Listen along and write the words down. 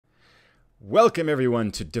Welcome everyone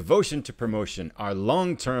to Devotion to Promotion, our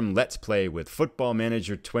long-term Let's Play with Football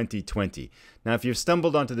Manager 2020. Now, if you've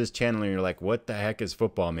stumbled onto this channel and you're like, what the heck is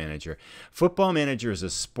Football Manager? Football Manager is a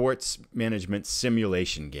sports management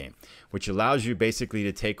simulation game, which allows you basically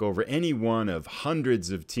to take over any one of hundreds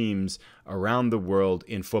of teams around the world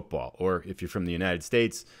in football, or if you're from the United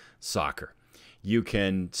States, soccer. You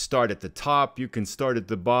can start at the top, you can start at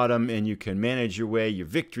the bottom, and you can manage your way, your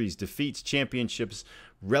victories, defeats, championships,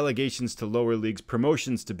 relegations to lower leagues,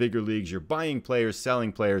 promotions to bigger leagues. You're buying players,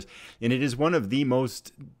 selling players, and it is one of the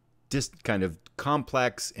most kind of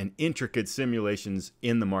complex and intricate simulations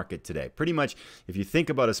in the market today. Pretty much, if you think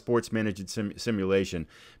about a sports managed simulation,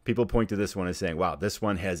 people point to this one as saying, wow, this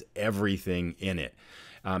one has everything in it.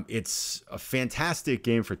 It's a fantastic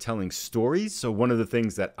game for telling stories. So one of the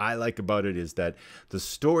things that I like about it is that the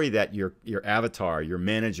story that your avatar, your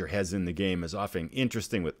manager has in the game is often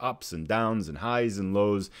interesting with ups and downs and highs and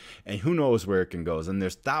lows, and who knows where it can go. And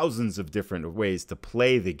there's thousands of different ways to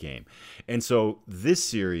play the game. And so this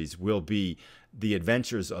series will be the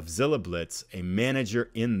adventures of Jobless, a manager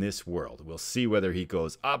in this world. We'll see whether he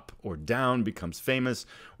goes up or down, becomes famous,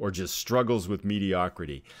 or just struggles with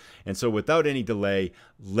mediocrity. And so without any delay,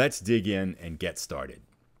 let's dig in and get started.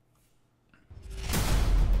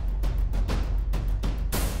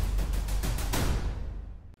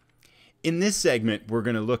 In this segment, we're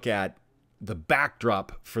going to look at the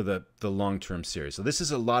backdrop for the long-term series. So this is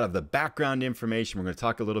a lot of the background information. We're going to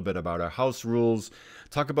talk a little bit about our house rules,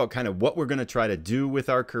 talk about kind of what we're going to try to do with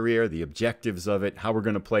our career, the objectives of it, how we're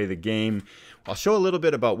going to play the game. I'll show a little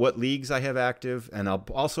bit about what leagues I have active, and I'll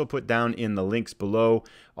also put down in the links below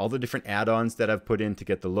all the different add-ons that I've put in to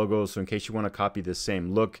get the logos. So in case you want to copy the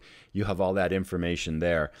same look, you have all that information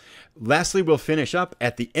there. Lastly, we'll finish up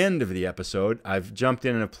at the end of the episode. I've jumped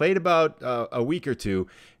in and I've played about a week or two,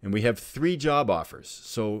 and we have 3 job offers.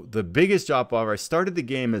 So the biggest job offer, I started the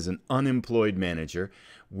game as an unemployed manager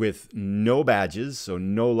with no badges, so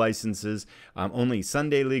no licenses, only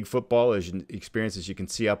Sunday League football experience, as you can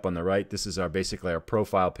see up on the right. This is basically our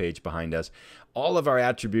profile page behind us. All of our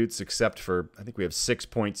attributes, except for, I think we have 6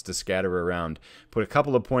 points to scatter around. Put a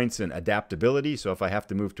couple of points in adaptability, so if I have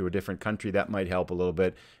to move to a different country, that might help a little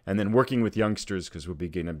bit. And then working with youngsters, because we're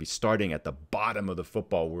going to be starting at the bottom of the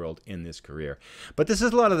football world in this career. But this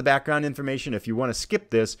is a lot of the background information. If you want to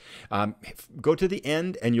skip this, go to the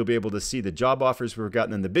end, and you'll be able to see the job offers we've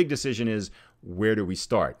gotten. And the big decision is, where do we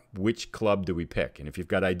start? Which club do we pick? And if you've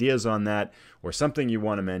got ideas on that or something you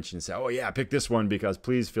want to mention, say, oh yeah, pick this one, because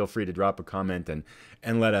please feel free to drop a comment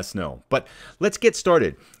and let us know. But let's get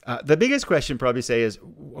started. The biggest question probably say is,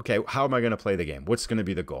 okay, how am I going to play the game? What's going to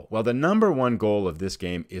be the goal? Well, the #1 goal of this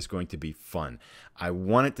game is going to be fun. I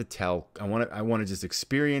want it to tell, I want to just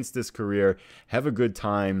experience this career, have a good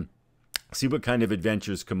time, see what kind of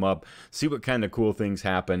adventures come up, see what kind of cool things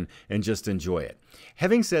happen, and just enjoy it.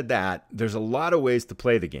 Having said that, there's a lot of ways to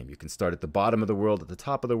play the game. You can start at the bottom of the world, at the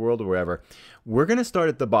top of the world, or wherever. We're going to start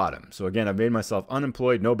at the bottom. So again, I've made myself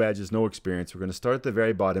unemployed, no badges, no experience. We're going to start at the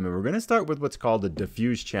very bottom, and we're going to start with what's called the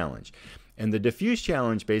Diffuse Challenge. And the Diffuse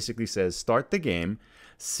Challenge basically says start the game,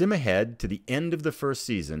 sim ahead to the end of the first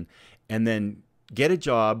season, and then get a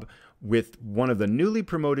job with one of the newly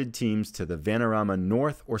promoted teams to the Vanarama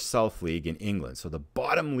North or South League in England. So the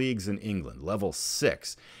bottom leagues in England, level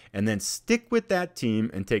 6. And then stick with that team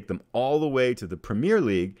and take them all the way to the Premier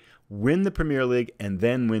League, win the Premier League, and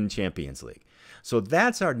then win Champions League. So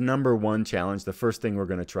that's our #1 challenge, the first thing we're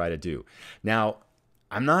going to try to do. Now,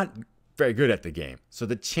 I'm not very good at the game, so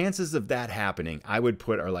the chances of that happening, I would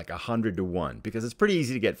put, are like 100 to 1, because it's pretty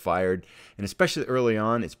easy to get fired, and especially early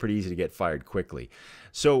on, it's pretty easy to get fired quickly.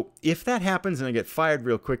 So if that happens and I get fired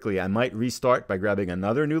real quickly, I might restart by grabbing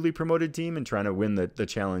another newly promoted team and trying to win the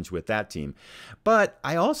challenge with that team. But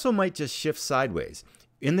I also might just shift sideways.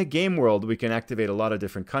 In the game world, we can activate a lot of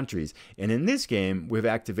different countries, and in this game, we've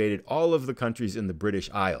activated all of the countries in the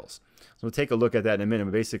British Isles. So we'll take a look at that in a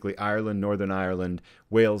minute. Basically, Ireland, Northern Ireland,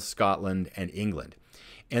 Wales, Scotland, and England.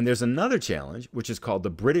 And there's another challenge, which is called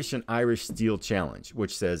the British and Irish Steel Challenge,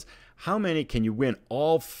 which says, how many can you win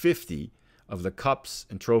all 50 of the cups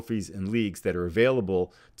and trophies and leagues that are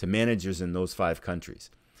available to managers in those 5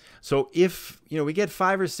 countries? So if, we get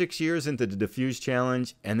 5 or 6 years into the Diffuse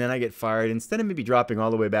Challenge and then I get fired, instead of maybe dropping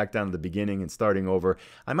all the way back down to the beginning and starting over,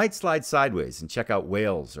 I might slide sideways and check out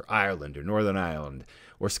Wales or Ireland or Northern Ireland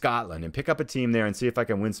or Scotland and pick up a team there and see if I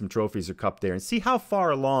can win some trophies or cup there and see how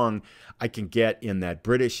far along I can get in that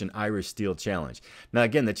British and Irish Steel Challenge. Now,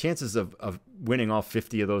 again, the chances of winning all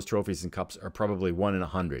 50 of those trophies and cups are probably 1 in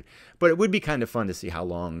 100, but it would be kind of fun to see how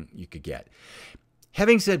long you could get.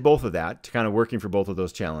 Having said both of that, to kind of working for both of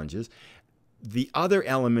those challenges, The other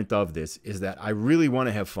element of this is that I really want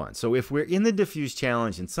to have fun. So if we're in the Diffuse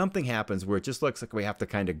Challenge and something happens where it just looks like we have to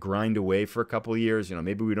kind of grind away for a couple of years, you know,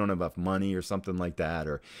 maybe we don't have enough money or something like that,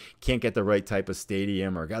 or can't get the right type of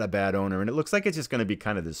stadium, or got a bad owner, and it looks like it's just going to be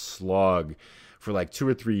kind of this slog for like 2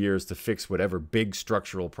 or 3 years to fix whatever big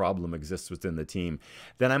structural problem exists within the team,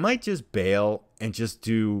 then I might just bail and just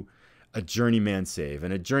do a journeyman save.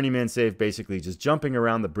 And a journeyman save basically just jumping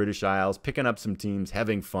around the British Isles, picking up some teams,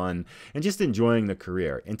 having fun, and just enjoying the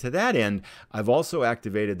career. And to that end, I've also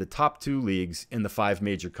activated the top 2 leagues in the 5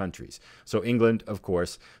 major countries. So England, of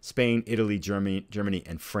course, Spain, Italy, Germany,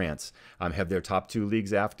 and France have their top 2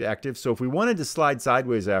 leagues active. So if we wanted to slide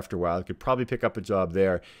sideways after a while, I could probably pick up a job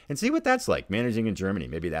there and see what that's like, managing in Germany.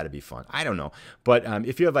 Maybe that'd be fun. I don't know. But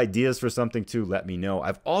if you have ideas for something too, let me know.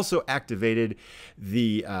 I've also activated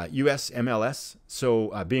the US MLS.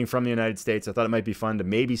 So being from the United States, I thought it might be fun to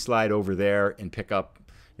maybe slide over there and pick up,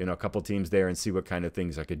 you know, a couple teams there and see what kind of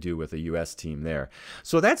things I could do with a US team there.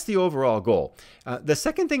 So that's the overall goal. The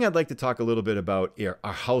second thing I'd like to talk a little bit about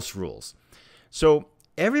are house rules. So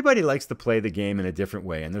everybody likes to play the game in a different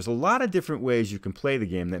way, and there's a lot of different ways you can play the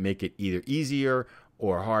game that make it either easier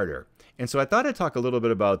or harder. And so I thought I'd talk a little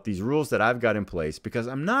bit about these rules that I've got in place, because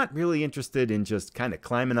I'm not really interested in just kind of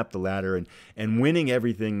climbing up the ladder and winning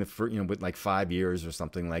everything for, you know, with like 5 years or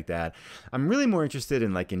something like that. I'm really more interested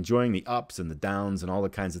in like enjoying the ups and the downs and all the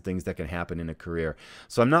kinds of things that can happen in a career.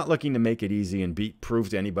 So I'm not looking to make it easy and prove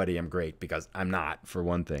to anybody I'm great, because I'm not, for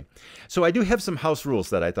one thing. So I do have some house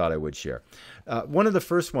rules that I thought I would share. One of the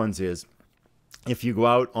first ones is, if you go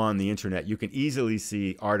out on the internet, you can easily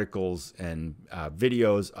see articles and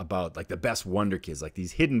videos about like the best wonder kids, like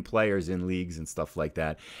these hidden players in leagues and stuff like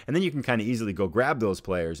that. And then you can kind of easily go grab those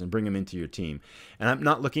players and bring them into your team. And I'm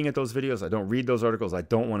not looking at those videos. I don't read those articles. I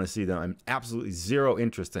don't want to see them. I'm absolutely zero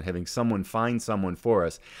interest in having someone find someone for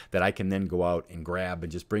us that I can then go out and grab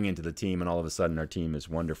and just bring into the team, and all of a sudden our team is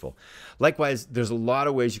wonderful. Likewise, there's a lot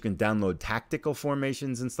of ways you can download tactical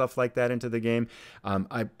formations and stuff like that into the game. I'm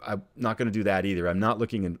not going to do that either. I'm not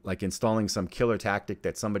looking at like installing some killer tactic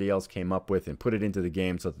that somebody else came up with and put it into the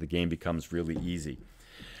game so that the game becomes really easy.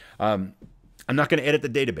 I'm not going to edit the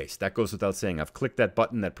database. That goes without saying. I've clicked that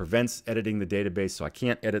button that prevents editing the database, so I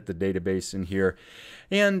can't edit the database in here.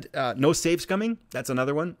 And no save scumming. That's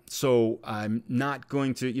another one. So I'm not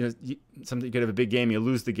going to, you know, something, you could have a big game, you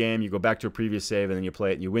lose the game, you go back to a previous save, and then you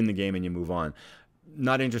play it, and you win the game, and you move on.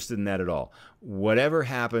 Not interested in that at all. Whatever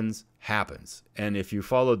happens, happens. And if you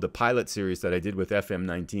followed the pilot series that I did with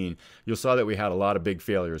FM19, you'll saw that we had a lot of big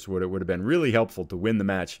failures where it would have been really helpful to win the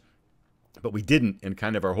match, but we didn't, and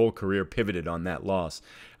kind of our whole career pivoted on that loss.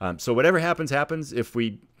 So whatever happens, happens. If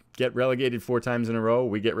we get relegated 4 times in a row,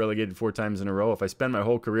 we get relegated 4 times in a row. If I spend my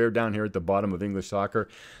whole career down here at the bottom of English soccer,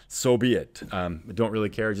 so be it. I don't really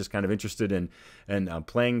care, just kind of interested in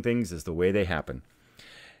playing things as the way they happen.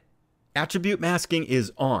 Attribute masking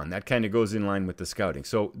is on. That kind of goes in line with the scouting.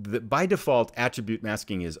 So by default, attribute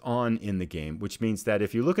masking is on in the game, which means that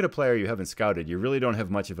if you look at a player you haven't scouted, you really don't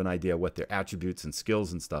have much of an idea what their attributes and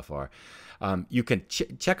skills and stuff are. You can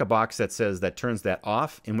check a box that says that turns that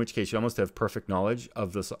off, in which case you almost have perfect knowledge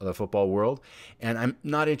of the football world. And I'm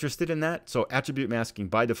not interested in that. So attribute masking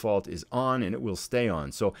by default is on, and it will stay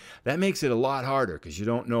on. So that makes it a lot harder, because you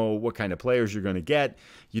don't know what kind of players you're going to get.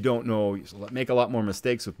 You don't know, you make a lot more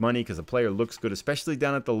mistakes with money because a player looks good, especially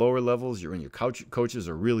down at the lower levels. When your coaches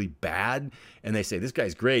are really bad and they say, this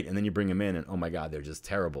guy's great, and then you bring him in and, oh my God, they're just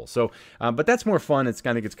terrible. So, but that's more fun. It's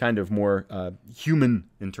kind of more human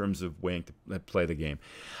in terms of weighing to play the game.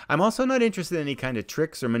 I'm also not interested in any kind of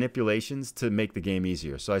tricks or manipulations to make the game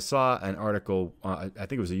easier. So I saw an article, I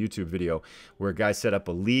think it was a YouTube video, where a guy set up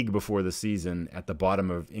a league before the season at the bottom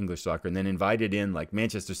of English soccer, and then invited in like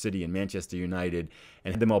Manchester City and Manchester United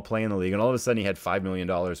and had them all play in the league. And all of a sudden he had $5 million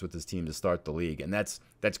with his team to start the league. And that's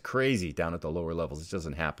crazy down at the lower levels. It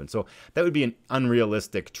doesn't happen. So that would be an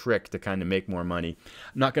unrealistic trick to kind of make more money.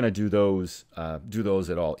 I'm not going to do those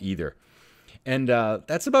at all either. And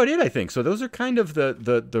that's about it, I think. So those are kind of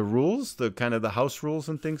the rules, the kind of the house rules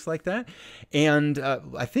and things like that. And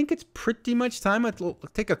I think it's pretty much time. I'll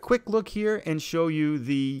take a quick look here and show you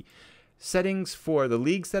the settings for the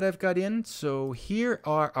leagues that I've got in. So here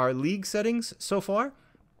are our league settings so far.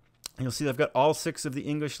 You'll see I've got all 6 of the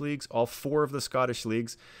English leagues, all 4 of the Scottish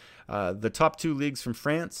leagues, the top 2 leagues from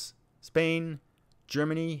France, Spain,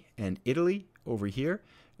 Germany, and Italy over here,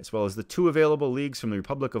 as well as the 2 available leagues from the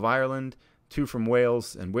Republic of Ireland, 2 from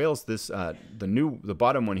Wales. And Wales, the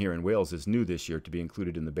bottom one here in Wales is new this year to be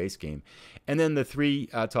included in the base game. And then the 3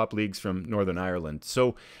 top leagues from Northern Ireland.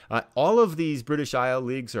 So all of these British Isle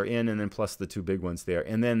leagues are in, and then plus the 2 big ones there.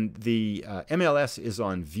 And then the MLS is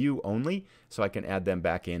on view only, so I can add them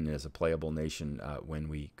back in as a playable nation when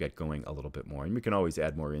we get going a little bit more. And we can always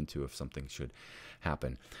add more into if something should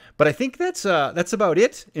happen. But I think that's about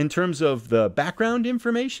it in terms of the background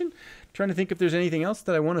information. I'm trying to think if there's anything else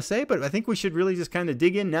that I want to say, but I think we should really just kind of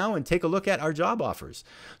dig in now and take a look at our job offers.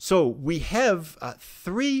 So we have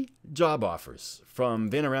 3 job offers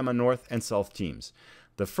from Vanarama North and South teams.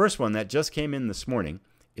 The first one that just came in this morning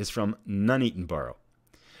is from Nuneaton Borough.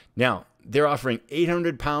 Now, they're offering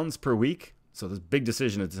 £800 per week. So this big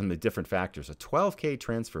decision is some of the different factors. A $12K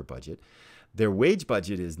transfer budget. Their wage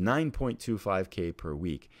budget is $9.25K per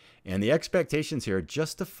week. And the expectations here are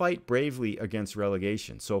just to fight bravely against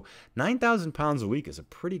relegation. So £9,000 a week is a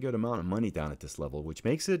pretty good amount of money down at this level, which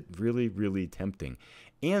makes it really, really tempting.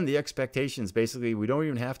 And the expectations, basically, we don't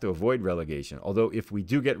even have to avoid relegation. Although if we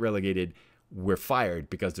do get relegated, we're fired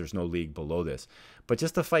because there's no league below this. But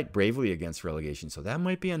just to fight bravely against relegation. So that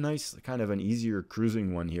might be a nice, kind of an easier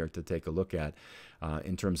cruising one here to take a look at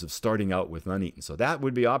in terms of starting out with Nuneaton. So that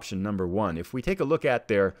would be option number 1. If we take a look at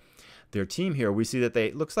their team here, we see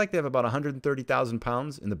that looks like they have about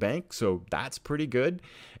 £130,000 in the bank. So that's pretty good.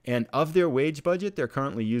 And of their wage budget, they're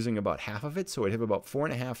currently using about half of it. So they have about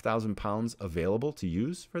 £4,500 available to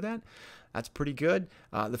use for that. That's pretty good.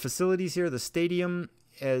 The facilities here, the stadium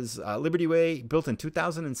is Liberty Way, built in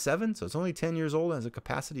 2007, so it's only 10 years old and has a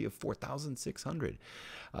capacity of 4,600.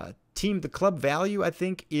 The club value, I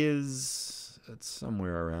think, it's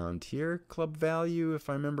somewhere around here. Club value, if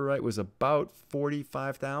I remember right, was about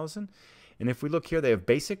 45,000. And if we look here, they have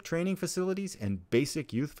basic training facilities and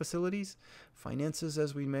basic youth facilities. Finances,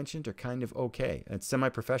 as we mentioned, are kind of okay. It's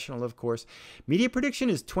semi-professional, of course. Media prediction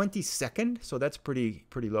is 22nd, so that's pretty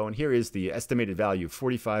low. And here is the estimated value,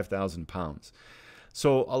 £45,000.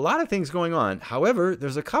 So a lot of things going on. However,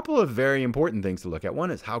 there's a couple of very important things to look at. One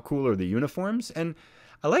is how cool are the uniforms? And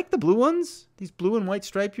I like the blue ones, these blue and white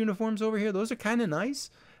stripe uniforms over here. Those are kind of nice.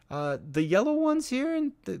 The yellow ones here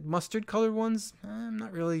and the mustard colored ones, I'm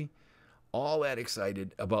not really all that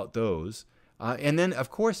excited about those. And then, of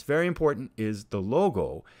course, very important is the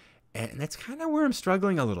logo. And that's kind of where I'm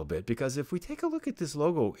struggling a little bit, because if we take a look at this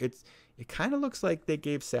logo, it kind of looks like they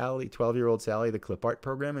gave Sally, 12-year-old Sally, the clip art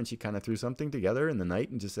program, and she kind of threw something together in the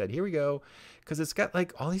night and just said, here we go. Because it's got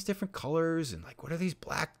like all these different colors and like, what are these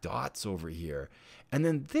black dots over here? And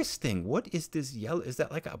then this thing, what is this yellow? Is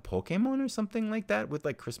that like a Pokemon or something like that with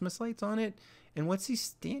like Christmas lights on it? And what's he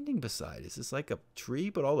standing beside? Is this like a tree,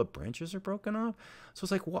 but all the branches are broken off? So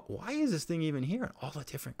it's like, why is this thing even here? All the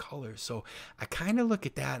different colors. So I kind of look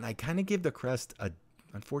at that and I kind of give the crest,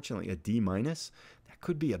 unfortunately, a D-. That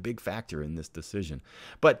could be a big factor in this decision.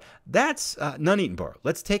 But that's Nuneaton Borough.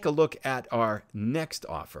 Let's take a look at our next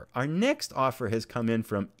offer. Our next offer has come in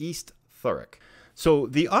from East Thurrock. So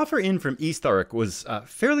the offer in from East Thurrock was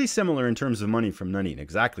fairly similar in terms of money from Nuneaton,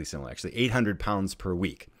 exactly similar, actually, £800 per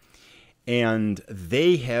week. And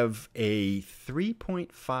they have a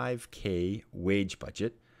 $3.5K wage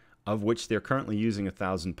budget, of which they're currently using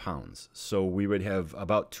 £1,000. So we would have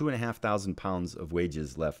about £2,500 of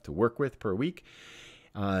wages left to work with per week.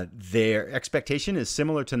 Their expectation is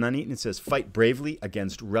similar to Nuneaton. It says fight bravely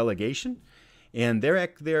against relegation. And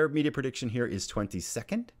their media prediction here is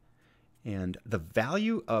 22nd. And the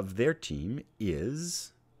value of their team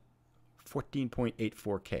is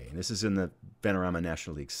 $14.84K. And this is in the Vanarama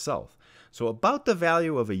National League South. So about the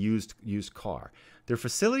value of a used car. Their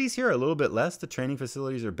facilities here are a little bit less. The training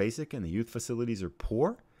facilities are basic and the youth facilities are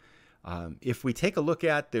poor. If we take a look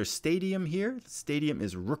at their stadium here, the stadium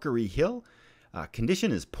is Rookery Hill.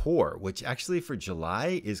 Condition is poor, which actually for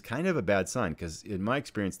July is kind of a bad sign, because in my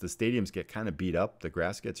experience, the stadiums get kind of beat up. The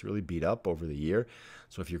grass gets really beat up over the year.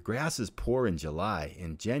 So if your grass is poor in July,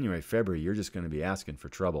 in January, February, you're just going to be asking for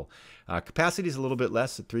trouble. Capacity is a little bit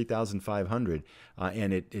less at 3,500,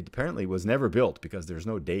 and it apparently was never built because there's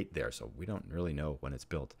no date there, so we don't really know when it's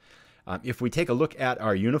built. If we take a look at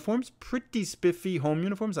our uniforms, pretty spiffy home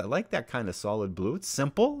uniforms. I like that kind of solid blue. It's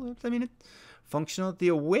simple. I mean, it's functional. The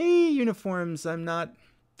away uniforms, I'm not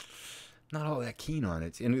all that keen on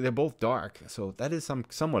it, and they're both dark, so that is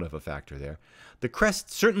somewhat of a factor there. The crest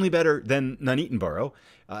certainly better than Nuneaton Borough.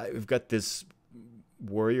 We've got this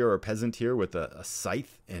warrior or peasant here with a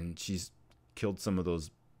scythe, and she's killed some of those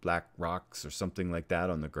black rocks or something like that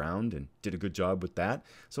on the ground and did a good job with that.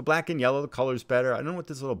 So black and yellow, the color's better. I don't know what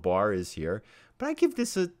this little bar is here, but I give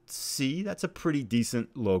this a C. That's a pretty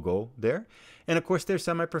decent logo there. And of course, they're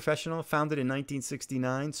semi-professional, founded in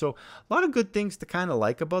 1969. So a lot of good things to kind of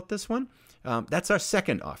like about this one. That's our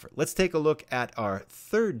second offer. Let's take a look at our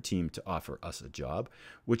third team to offer us a job,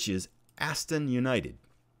 which is Aston United.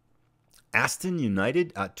 Aston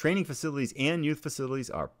United, training facilities and youth facilities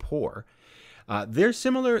are poor. They're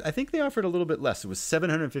similar. I think they offered a little bit less. It was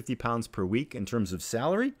 £750 per week in terms of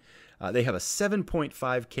salary. They have a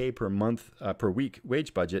 7.5K per month per week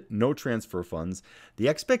wage budget, no transfer funds. The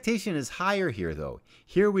expectation is higher here, though.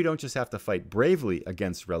 Here we don't just have to fight bravely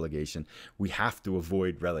against relegation. We have to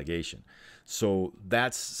avoid relegation. So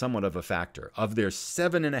that's somewhat of a factor. Of their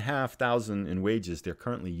 $7,500 in wages, they're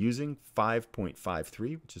currently using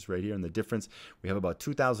 5.53, which is right here in the difference. We have about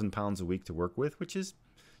 £2,000 a week to work with, which is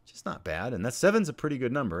just not bad. And that 7's a pretty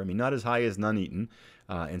good number. I mean, not as high as Nuneaton,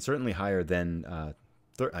 and certainly higher than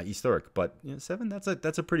East Thurrock, but 7,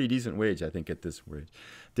 that's a pretty decent wage, I think, at this wage.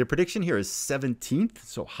 Their prediction here is 17th,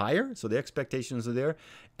 so higher. So the expectations are there.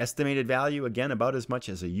 Estimated value, again, about as much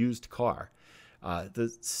as a used car.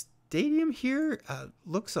 The stadium here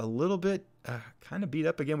looks a little bit kind of beat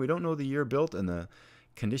up again. We don't know the year built, and the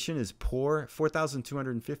condition is poor.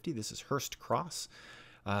 4,250. This is Hurst Cross.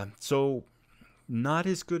 So not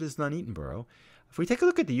as good as Nuneaton Borough. If we take a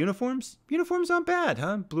look at the uniforms aren't bad,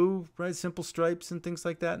 huh? Blue, right, simple stripes and things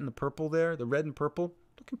like that, and the purple there, the red and purple,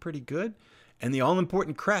 looking pretty good. And the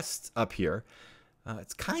all-important crest up here.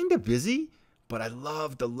 It's kind of busy, but I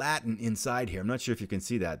love the Latin inside here. I'm not sure if you can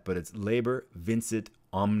see that, but it's Labor Vincit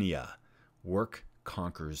Omnia. Work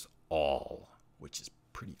conquers all, which is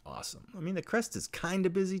pretty awesome. I mean, the crest is kind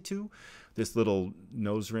of busy too. This little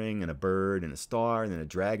nose ring and a bird and a star and then a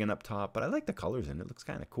dragon up top, but I like the colors in it. It looks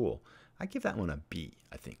kind of cool. I give that one a B,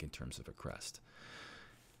 I think, in terms of a crest.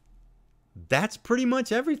 That's pretty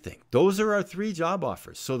much everything. Those are our 3 job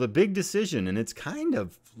offers. So the big decision, and it's kind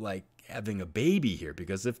of like having a baby here,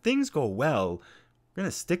 because if things go well, we're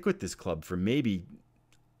going to stick with this club for maybe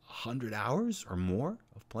 100 hours or more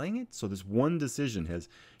of playing it. So this one decision has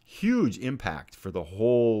huge impact for the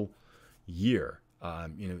whole year.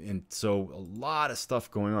 And so a lot of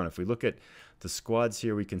stuff going on. If we look at the squads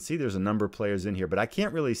here, we can see there's a number of players in here, but I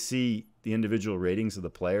can't really see the individual ratings of the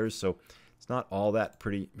players. So it's not all that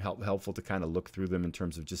pretty helpful to kind of look through them in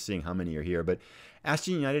terms of just seeing how many are here. But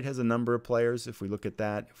Aston United has a number of players. If we look at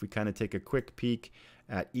that, if we kind of take a quick peek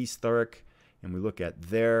at East Thurrock and we look at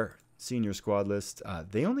their senior squad list,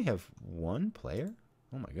 they only have 1 player.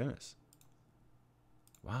 Oh my goodness.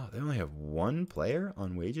 Wow, they only have 1 player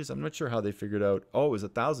on wages. I'm not sure how they figured out. Oh, it was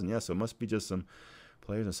 1,000. Yeah, so it must be just some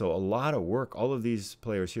players. And so a lot of work. All of these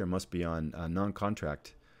players here must be on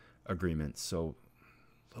non-contract agreements. So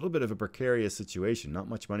a little bit of a precarious situation. Not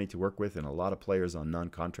much money to work with, and a lot of players on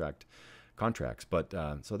non-contract contracts. But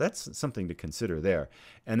so that's something to consider there.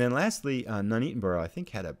 And then lastly, Nuneaton Borough, I think,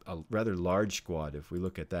 had a rather large squad if we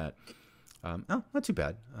look at that. Oh, not too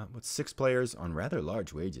bad. With 6 players on rather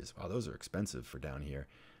large wages. Wow, those are expensive for down here.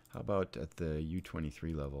 How about at the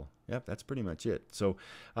U23 level? Yep, that's pretty much it. So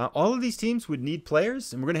all of these teams would need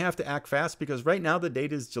players, and we're going to have to act fast because right now the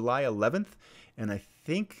date is July 11th, and I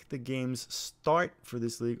think the games start for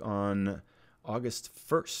this league on August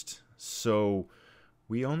 1st. So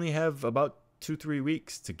we only have about 2-3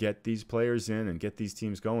 weeks to get these players in and get these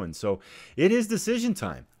teams going. So it is decision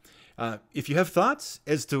time. If you have thoughts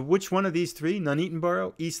as to which one of these 3, Nuneaton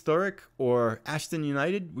Borough, East Thurrock, or Aston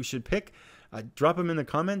United, we should pick, drop them in the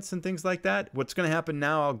comments and things like that. What's going to happen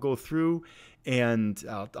now, I'll go through and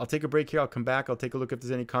I'll take a break here. I'll come back. I'll take a look if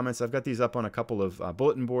there's any comments. I've got these up on a couple of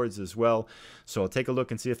bulletin boards as well. So I'll take a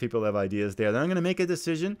look and see if people have ideas there. Then I'm going to make a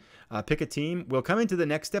decision, pick a team. We'll come into the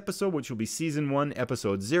next episode, which will be Season 1,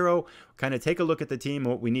 Episode 0. Kind of take a look at the team,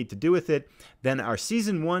 what we need to do with it. Then our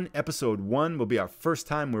Season 1, Episode 1 will be our first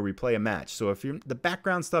time where we play a match. So if the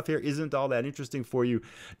background stuff here isn't all that interesting for you,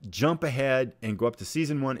 jump ahead and go up to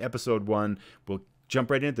Season 1, Episode 1. We'll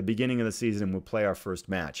jump right in at the beginning of the season and we'll play our first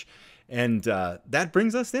match. And that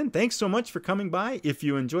brings us in. Thanks so much for coming by. If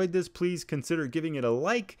you enjoyed this, please consider giving it a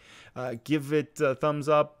like, give it a thumbs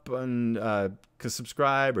up, and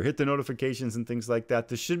subscribe or hit the notifications and things like that.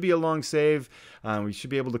 This should be a long save. We should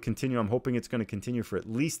be able to continue. I'm hoping it's going to continue for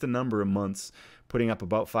at least a number of months, putting up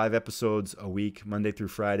about 5 episodes a week, Monday through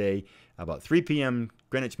Friday, about 3 p.m.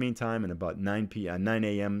 Greenwich Mean Time and about 9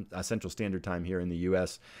 a.m. Central Standard Time here in the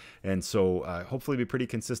U.S. And so hopefully be pretty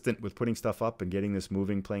consistent with putting stuff up and getting this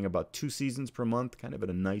moving, playing about 2 seasons per month, kind of at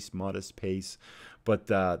a nice, modest pace. But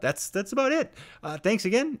that's about it. Thanks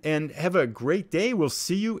again, and have a great day. We'll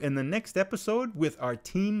see you in the next episode with our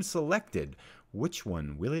team selected. Which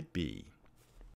one will it be?